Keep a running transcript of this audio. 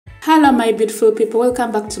Hello my beautiful people,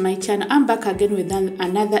 welcome back to my channel. I'm back again with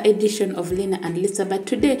another edition of Lena and Lisa, but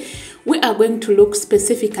today we are going to look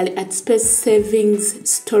specifically at space savings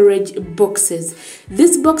storage boxes.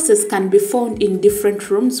 These boxes can be found in different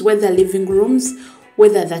rooms, whether living rooms,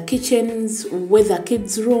 whether the kitchens, whether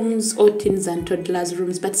kids' rooms or teens and toddlers'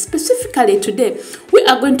 rooms. But specifically today, we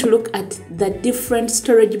are going to look at the different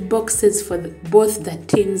storage boxes for both the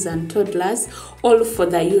teens and toddlers, all for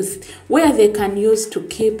the youth, where they can use to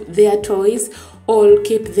keep their toys, all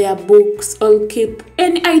keep their books, all keep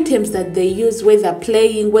any items that they use, whether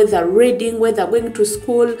playing, whether reading, whether going to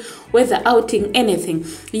school, whether outing, anything.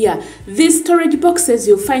 Yeah, these storage boxes,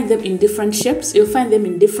 you'll find them in different shapes, you'll find them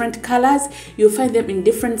in different colors, you'll find them in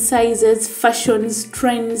different sizes, fashions,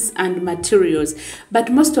 trends, and materials.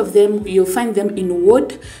 But most of them, you'll find them in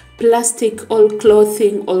wood, plastic, all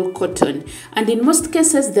clothing, all cotton. And in most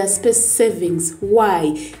cases, they're space savings.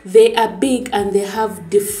 Why? They are big and they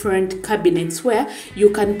have different cabinets where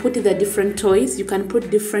you can put the different toys, you can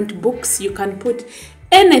put different books, you can put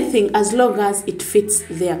anything as long as it fits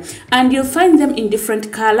there. And you'll find them in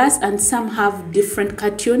different colors and some have different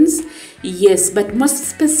cartoons. Yes, but most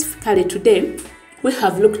specifically today, we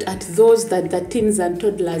have looked at those that the teens and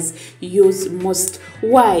toddlers use most.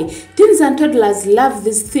 Why? Teens and toddlers love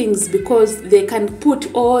these things because they can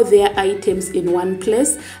put all their items in one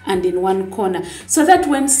place and in one corner, so that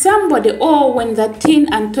when somebody or when the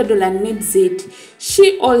teen and toddler needs it,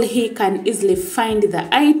 she or he can easily find the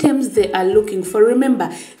items they are looking for.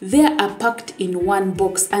 Remember, they are packed in one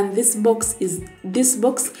box, and this box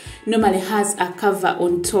normally has a cover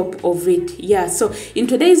on top of it. Yeah, so in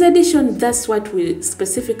today's edition, that's what we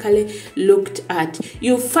specifically looked at.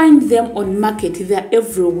 You'll find them on market, they're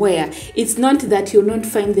everywhere. It's not that you'll not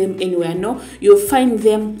find them anywhere, no, you'll find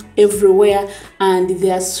them everywhere, and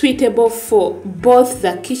they are suitable for both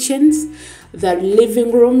the kitchens, the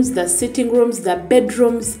living rooms, the sitting rooms, the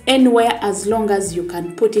bedrooms, anywhere, as long as you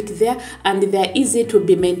can put it there, and they're easy to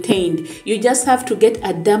be maintained. You just have to get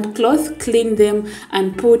a damp cloth, clean them,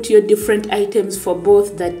 and put your different items for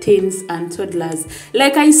both the teens and toddlers.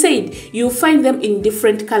 Like I said, you find them in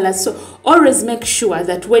different colors, so always make sure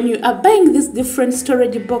that when you are buying these different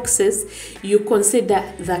storage boxes, you consider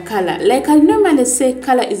the color. Like I normally say,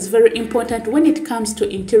 color is very important when it comes to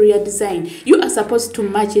interior design. You are supposed to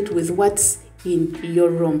match it with what's in your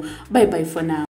room. Bye bye for now.